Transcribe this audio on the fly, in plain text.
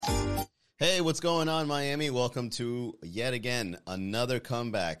Hey, what's going on, Miami? Welcome to, yet again, another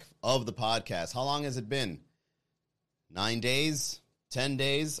comeback of the podcast. How long has it been? 9 days? 10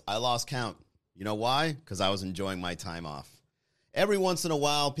 days? I lost count. You know why? Because I was enjoying my time off. Every once in a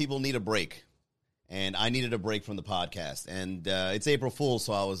while, people need a break. And I needed a break from the podcast. And it's April Fool's,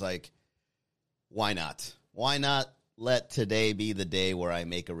 so I was like, why not? Why not let today be the day where I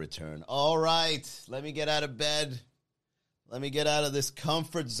make a return? All right, let me get out of bed. Let me get out of this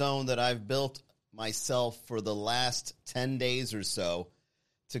comfort zone that I've built myself for the last 10 days or so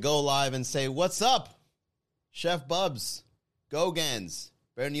to go live and say, what's up, Chef Bubs, Gogans,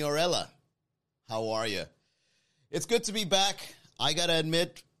 Berniorella? How are you? It's good to be back. I got to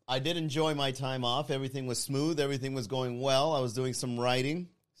admit, I did enjoy my time off. Everything was smooth. Everything was going well. I was doing some writing.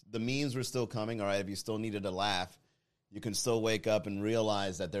 The memes were still coming. All right, if you still needed a laugh, you can still wake up and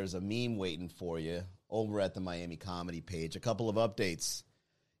realize that there's a meme waiting for you over at the Miami Comedy page. A couple of updates.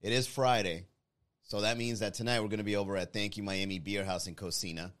 It is Friday, so that means that tonight we're going to be over at Thank You Miami Beer House in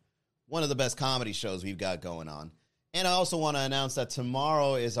Cocina, one of the best comedy shows we've got going on. And I also want to announce that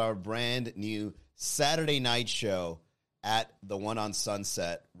tomorrow is our brand new Saturday night show at the One on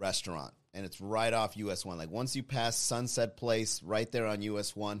Sunset restaurant, and it's right off US 1. Like, once you pass Sunset Place, right there on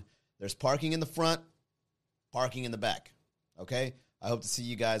US 1, there's parking in the front, parking in the back, okay? I hope to see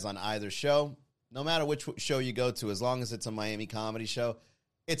you guys on either show. No matter which show you go to, as long as it's a Miami comedy show,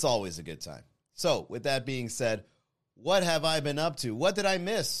 it's always a good time. So, with that being said, what have I been up to? What did I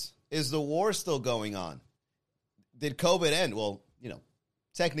miss? Is the war still going on? Did COVID end? Well,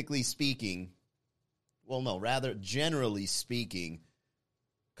 technically speaking, generally speaking,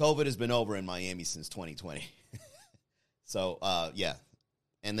 COVID has been over in Miami since 2020. So, yeah.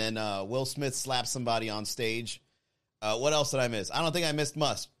 And then Will Smith slapped somebody on stage. What else did I miss? I don't think I missed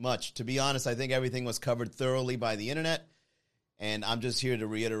much. To be honest, I think everything was covered thoroughly by the internet. And I'm just here to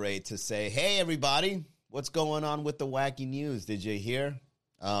reiterate to say, hey, everybody, what's going on with the wacky news? Did you hear?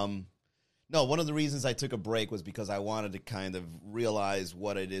 No, one of the reasons I took a break was because I wanted to kind of realize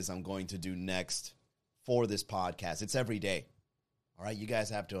what it is I'm going to do next for this podcast. It's every day. All right, you guys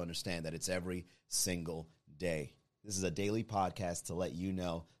have to understand that it's every single day. This is a daily podcast to let you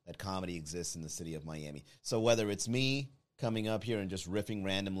know that comedy exists in the city of Miami. So whether it's me coming up here and just riffing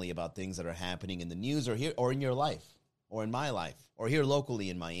randomly about things that are happening in the news or here or in your life or in my life or here locally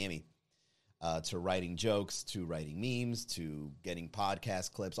in Miami, to writing jokes, to writing memes, to getting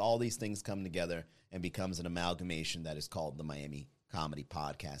podcast clips, all these things come together and becomes an amalgamation that is called the Miami Comedy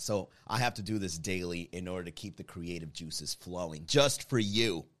Podcast. So I have to do this daily in order to keep the creative juices flowing just for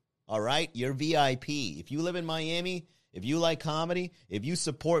you. All right, you're VIP. If you live in Miami, if you like comedy, if you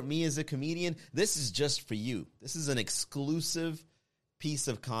support me as a comedian, this is just for you. This is an exclusive piece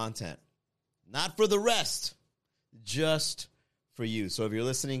of content. Not for the rest, just for you. So if you're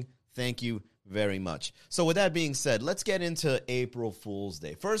listening, thank you very much. So with that being said, let's get into April Fool's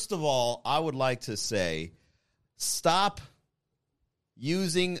Day. First of all, I would like to say, stop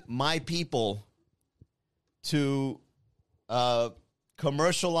using my people to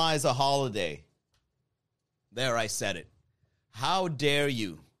commercialize a holiday. There, I said it. How dare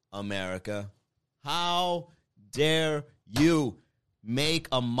you, America? How dare you make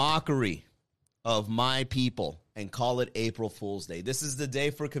a mockery of my people and call it April Fool's Day? This is the day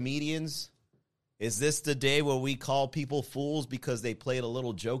for comedians? Is this the day where we call people fools because they played a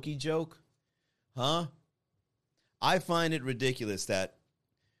little jokey joke? Huh? I find it ridiculous that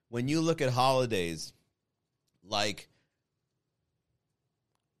when you look at holidays like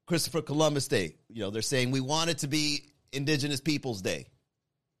Christopher Columbus Day, they're saying we want it to be Indigenous Peoples Day.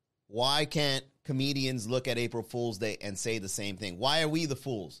 Why can't comedians look at April Fool's Day and say the same thing? Why are we the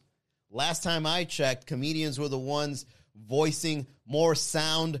fools? Last time I checked, comedians were the ones voicing more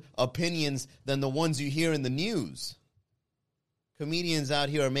sound opinions than the ones you hear in the news. Comedians out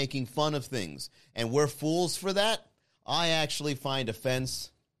here are making fun of things, and we're fools for that? I actually find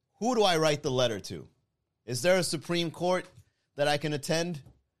offense. Who do I write the letter to? Is there a Supreme Court that I can attend?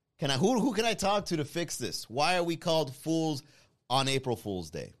 Who can I talk to fix this? Why are we called fools on April Fool's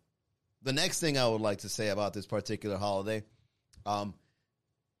Day? The next thing I would like to say about this particular holiday,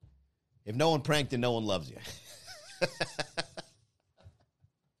 if no one pranked you, no one loves you.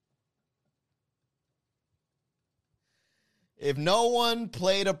 If no one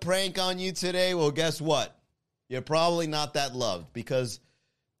played a prank on you today, well, guess what? You're probably not that loved, because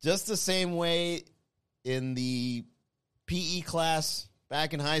just the same way in the PE class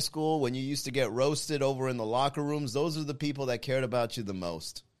back in high school when you used to get roasted over in the locker rooms, those are the people that cared about you the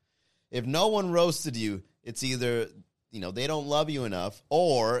most. If no one roasted you, it's either, they don't love you enough,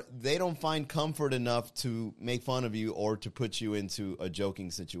 or they don't find comfort enough to make fun of you or to put you into a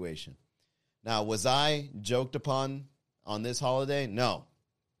joking situation. Now, was I joked upon on this holiday? No.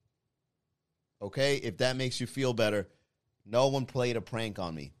 Okay, if that makes you feel better, no one played a prank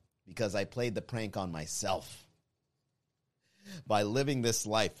on me because I played the prank on myself by living this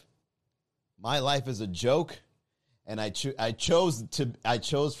life. My life is a joke, and I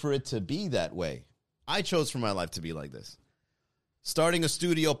chose for it to be that way. I chose for my life to be like this. Starting a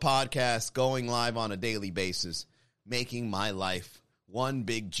studio podcast, going live on a daily basis, making my life one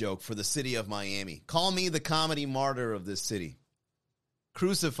big joke for the city of Miami. Call me the comedy martyr of this city.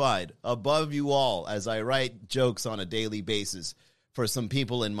 Crucified above you all as I write jokes on a daily basis for some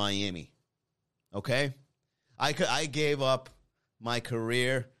people in Miami. Okay? I gave up my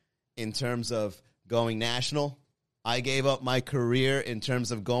career in terms of going national. I gave up my career in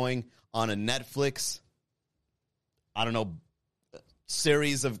terms of going on a Netflix,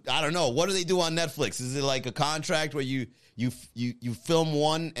 series of, what do they do on Netflix? Is it like a contract where you film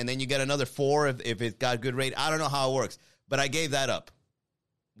one and then you get another 4 if it got good rate? I don't know how it works, but I gave that up.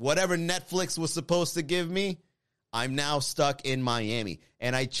 Whatever Netflix was supposed to give me, I'm now stuck in Miami,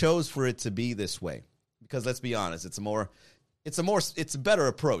 and I chose for it to be this way because let's be honest, it's a better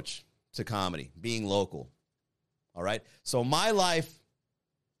approach to comedy, being local. All right. So my life,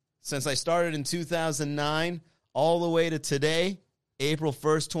 since I started in 2009 all the way to today, April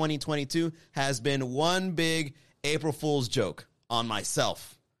 1st, 2022, has been one big April Fool's joke on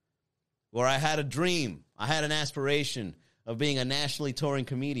myself, where I had a dream, I had an aspiration of being a nationally touring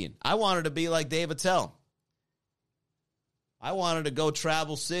comedian. I wanted to be like Dave Attell. I wanted to go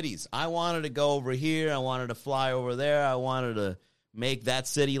travel cities. I wanted to go over here. I wanted to fly over there. I wanted to make that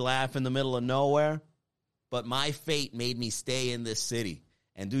city laugh in the middle of nowhere. But my fate made me stay in this city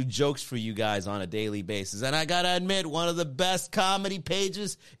and do jokes for you guys on a daily basis. And I got to admit, one of the best comedy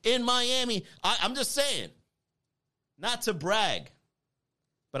pages in Miami. I'm just saying, not to brag,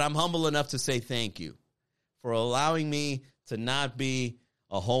 but I'm humble enough to say thank you for allowing me to not be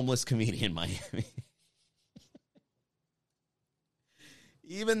a homeless comedian in Miami.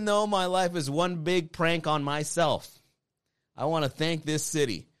 Even though my life is one big prank on myself, I want to thank this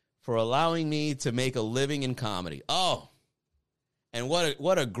city for allowing me to make a living in comedy. Oh, and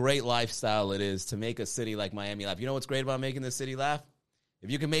what a great lifestyle it is to make a city like Miami laugh. You know what's great about making this city laugh?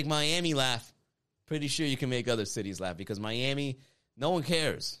 If you can make Miami laugh, pretty sure you can make other cities laugh because Miami, no one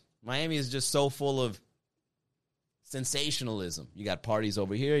cares. Miami is just so full of sensationalism. You got parties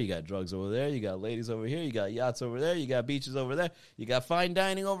over here, you got drugs over there, you got ladies over here, you got yachts over there, you got beaches over there, you got fine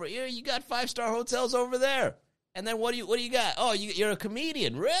dining over here, you got 5-star hotels over there. And then what do you got? Oh, you're a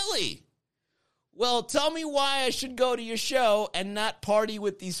comedian, really? Well, tell me why I should go to your show and not party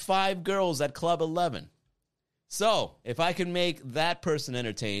with these 5 girls at Club 11. So, if I can make that person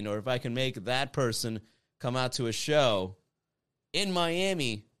entertained, or if I can make that person come out to a show in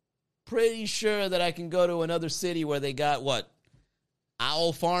Miami, pretty sure that I can go to another city where they got,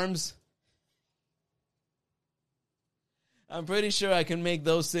 owl farms? I'm pretty sure I can make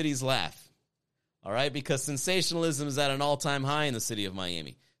those cities laugh. All right? Because sensationalism is at an all-time high in the city of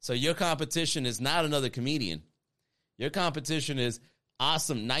Miami. So your competition is not another comedian. Your competition is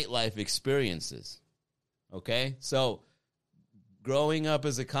awesome nightlife experiences. Okay? So growing up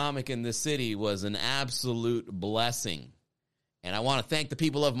as a comic in this city was an absolute blessing. And I want to thank the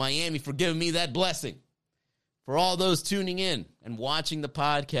people of Miami for giving me that blessing. For all those tuning in and watching the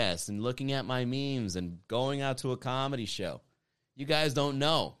podcast and looking at my memes and going out to a comedy show. You guys don't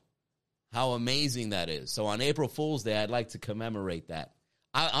know how amazing that is. So on April Fool's Day, I'd like to commemorate that.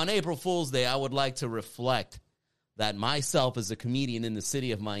 On April Fool's Day, I would like to reflect that myself as a comedian in the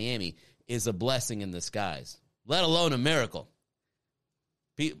city of Miami is a blessing in disguise, let alone a miracle.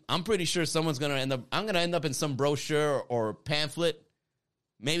 I'm pretty sure someone's going to end up, I'm going to end up in some brochure or pamphlet,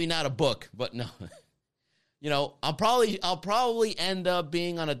 maybe not a book, but no. I'll probably end up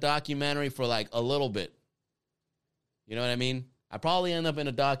being on a documentary for like a little bit. You know what I mean? I probably end up in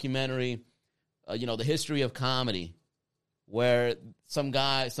a documentary, the history of comedy, where some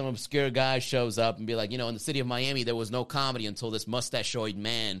obscure guy shows up and be like, in the city of Miami, there was no comedy until this mustachioed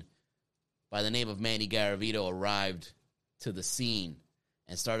man by the name of Manny Garavito arrived to the scene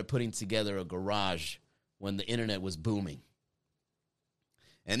and started putting together a garage when the internet was booming.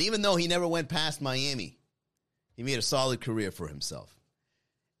 And even though he never went past Miami, he made a solid career for himself.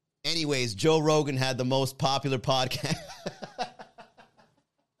 Anyways, Joe Rogan had the most popular podcast.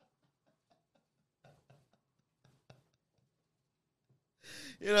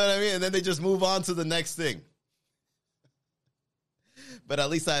 You know what I mean? And then they just move on to the next thing. But at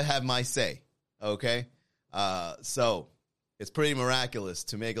least I have my say, okay? So it's pretty miraculous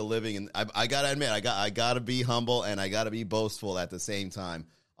to make a living. And I got to admit, I got to be humble and I got to be boastful at the same time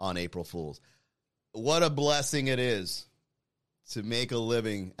on April Fools. What a blessing it is to make a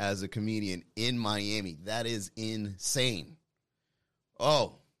living as a comedian in Miami. That is insane.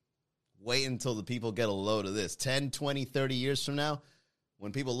 Oh, wait until the people get a load of this. 10, 20, 30 years from now,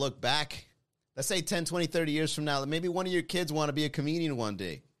 when people look back, let's say 10, 20, 30 years from now, maybe one of your kids want to be a comedian one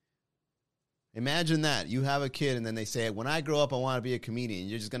day. Imagine that. You have a kid, and then they say, when I grow up, I want to be a comedian.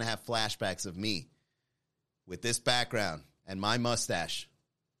 You're just going to have flashbacks of me with this background and my mustache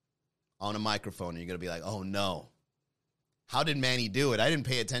on a microphone, and you're going to be like, oh, no. How did Manny do it? I didn't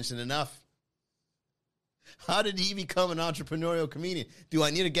pay attention enough. How did he become an entrepreneurial comedian? Do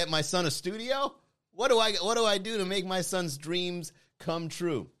I need to get my son a studio? What do I do to make my son's dreams come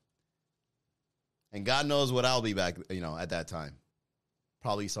true? And God knows what I'll be back, at that time.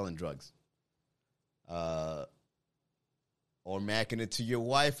 Probably selling drugs. Or macking it to your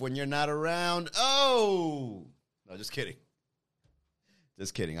wife when you're not around. Oh! No, just kidding.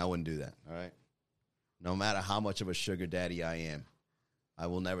 Just kidding. I wouldn't do that, all right? No matter how much of a sugar daddy I am, I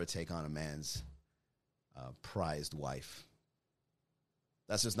will never take on a man's prized wife.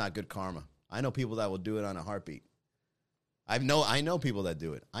 That's just not good karma. I know people that will do it on a heartbeat. I know people that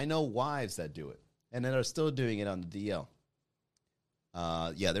do it. I know wives that do it, and that are still doing it on the DL.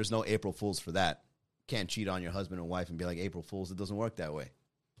 Yeah, there's no April Fools for that. Can't cheat on your husband and wife and be like, April Fools. It doesn't work that way.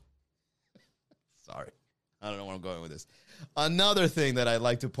 Sorry. I don't know where I'm going with this. Another thing that I'd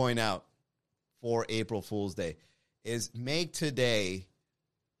like to point out for April Fool's Day is make today,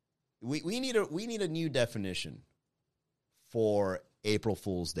 we need a new definition for April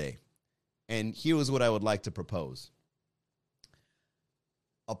Fool's Day. And here's what I would like to propose.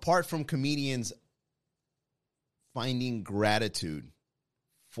 Apart from comedians finding gratitude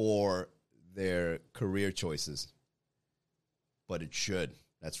for their career choices, but it should.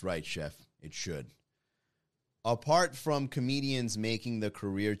 That's right, Chef. It should. Apart from comedians making the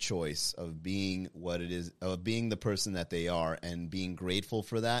career choice of being what it is, of being the person that they are and being grateful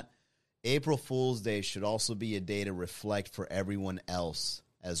for that, April Fool's Day should also be a day to reflect for everyone else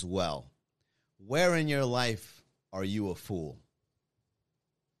as well. Where in your life are you a fool?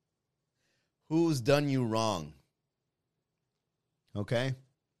 Who's done you wrong? Okay?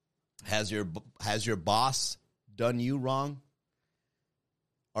 Has your boss done you wrong?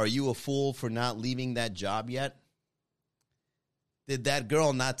 Are you a fool for not leaving that job yet? Did that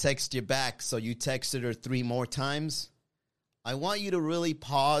girl not text you back, so you texted her 3 more times? I want you to really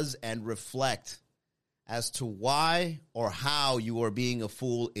pause and reflect as to why or how you are being a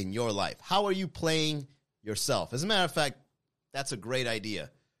fool in your life. How are you playing yourself? As a matter of fact, that's a great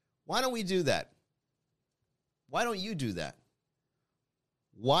idea. Why don't we do that? Why don't you do that?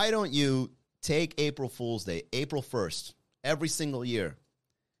 Why don't you take April Fool's Day, April 1st, every single year,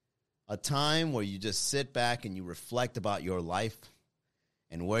 a time where you just sit back and you reflect about your life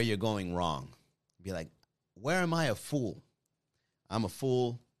and where you're going wrong. Be like, where am I a fool? I'm a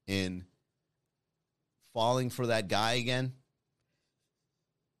fool in falling for that guy again.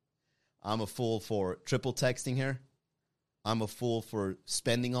 I'm a fool for triple texting her. I'm a fool for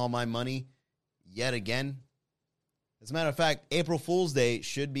spending all my money yet again. As a matter of fact, April Fool's Day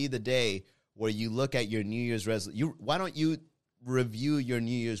should be the day where you look at your New Year's resolution. Why don't you review your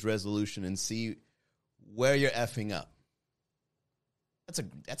New Year's resolution and see where you're effing up?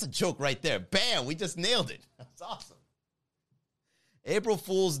 That's a joke right there. Bam, we just nailed it. That's awesome. April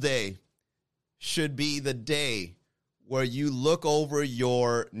Fool's Day should be the day where you look over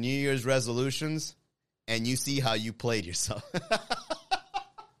your New Year's resolutions and you see how you played yourself.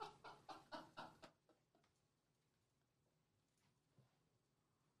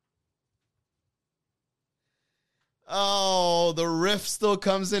 Oh, the riff still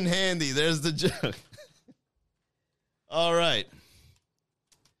comes in handy. There's the joke. All right.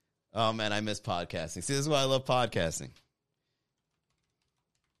 Oh, man, I miss podcasting. See, this is why I love podcasting.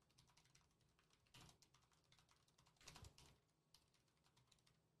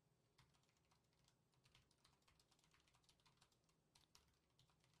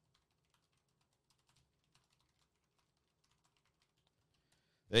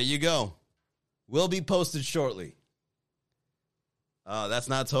 There you go. Will be posted shortly. Oh, that's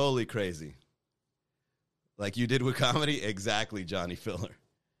not totally crazy. Like you did with comedy? Exactly, Johnny Filler.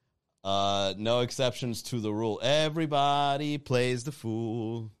 No exceptions to the rule. Everybody plays the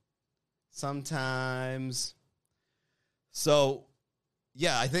fool sometimes. So,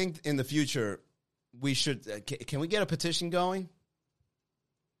 yeah, I think in the future we should... can we get a petition going?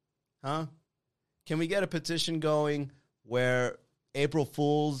 Huh? Can we get a petition going where April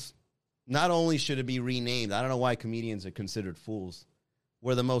Fools, not only should it be renamed, I don't know why comedians are considered fools,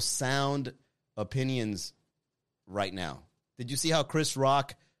 we're the most sound opinions right now. Did you see how Chris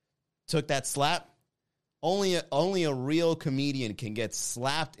Rock took that slap. Only a real comedian can get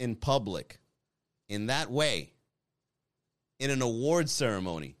slapped in public in that way in an award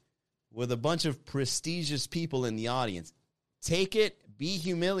ceremony with a bunch of prestigious people in the audience. Take it, be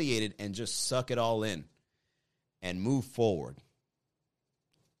humiliated, and just suck it all in and move forward.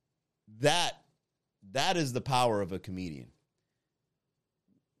 That is the power of a comedian.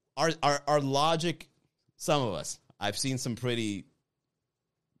 Our logic, some of us, I've seen some pretty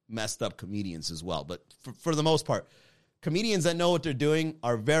messed up comedians as well, but for the most part, comedians that know what they're doing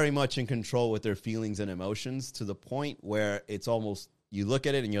are very much in control with their feelings and emotions, to the point where it's almost, you look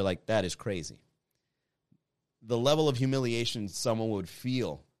at it and you're like, that is crazy. The level of humiliation someone would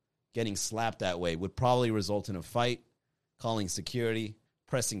feel getting slapped that way would probably result in a fight, calling security,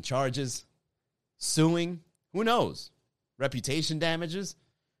 pressing charges, suing, who knows, reputation damages.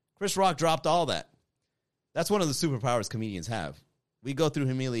 Chris Rock dropped all that. That's one of the superpowers comedians have. We go through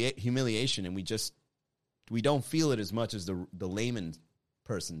humiliation and we don't feel it as much as the layman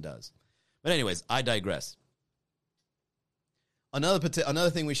person does. But anyways, I digress. Another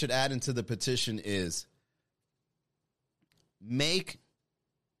thing we should add into the petition is make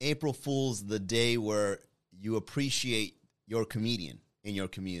April Fool's the day where you appreciate your comedian in your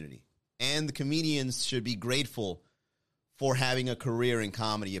community. And the comedians should be grateful for having a career in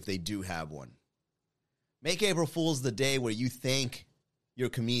comedy if they do have one. Make April Fool's the day where you thank your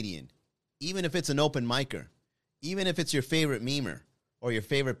comedian, even if it's an open micer, even if it's your favorite memer or your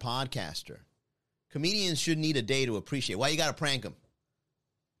favorite podcaster. Comedians should need a day to appreciate. Why you got to prank them?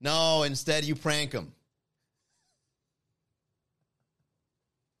 No, instead you prank them.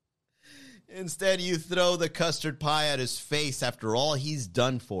 Instead, you throw the custard pie at his face after all he's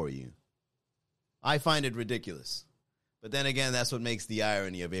done for you. I find it ridiculous. But then again, that's what makes the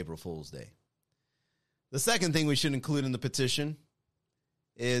irony of April Fool's Day. The second thing we should include in the petition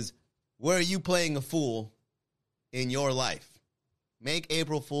is, where are you playing a fool in your life? Make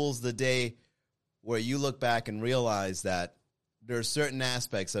April Fool's the day where you look back and realize that there are certain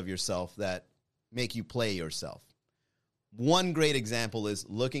aspects of yourself that make you play yourself. One great example is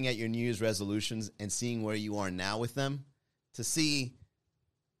looking at your New Year's resolutions and seeing where you are now with them to see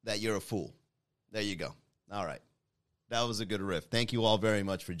that you're a fool. There you go. All right. That was a good riff. Thank you all very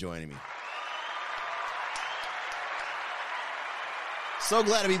much for joining me. So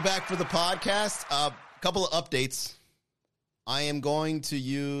glad to be back for the podcast. A couple of updates. I am going to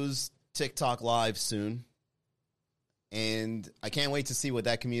use TikTok Live soon, and I can't wait to see what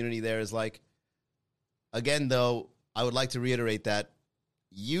that community there is like. Again, though, I would like to reiterate that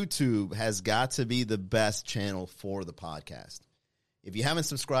YouTube has got to be the best channel for the podcast. If you haven't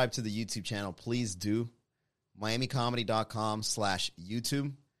subscribed to the YouTube channel, please do.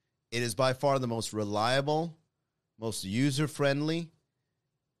 MiamiComedy.com/YouTube. It is by far the most reliable, most user-friendly,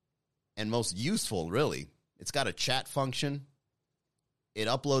 and most useful, really. It's got a chat function. It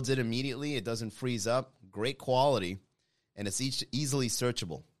uploads it immediately. It doesn't freeze up. Great quality. And it's easily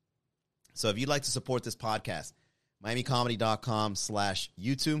searchable. So if you'd like to support this podcast,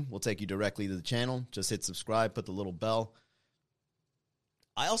 MiamiComedy.com/YouTube will take you directly to the channel. Just hit subscribe, put the little bell.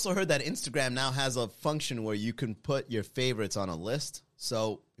 I also heard that Instagram now has a function where you can put your favorites on a list.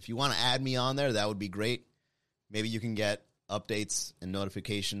 So if you want to add me on there, that would be great. Maybe you can get updates and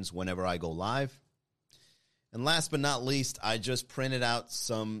notifications whenever I go live. And last but not least, I just printed out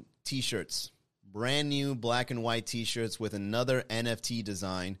some t-shirts. Brand new black and white t-shirts with another NFT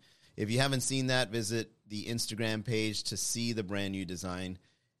design. If you haven't seen that, visit the Instagram page to see the brand new design.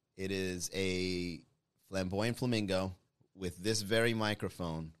 It is a flamboyant flamingo with this very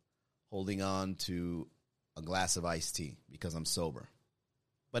microphone holding on to a glass of iced tea because I'm sober.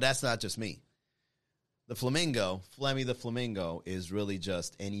 But that's not just me. The flamingo, Flemmy the Flamingo, is really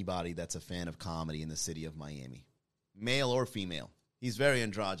just anybody that's a fan of comedy in the city of Miami. Male or female. He's very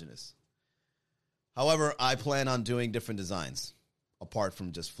androgynous. However, I plan on doing different designs apart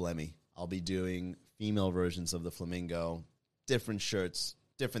from just Flemmy. I'll be doing female versions of the flamingo, different shirts,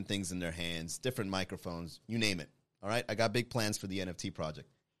 different things in their hands, different microphones, you name it. All right? I got big plans for the NFT project.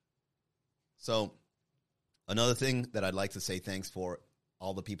 So, another thing that I'd like to say thanks for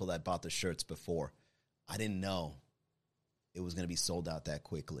all the people that bought the shirts before. I didn't know it was going to be sold out that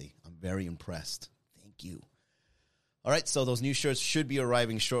quickly. I'm very impressed. Thank you. All right, so those new shirts should be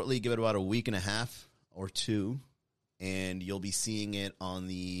arriving shortly. Give it about a week and a half or two, and you'll be seeing it on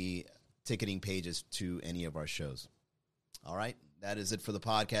the ticketing pages to any of our shows. All right, that is it for the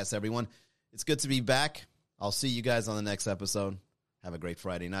podcast, everyone. It's good to be back. I'll see you guys on the next episode. Have a great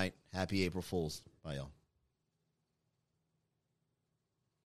Friday night. Happy April Fools. Bye, y'all.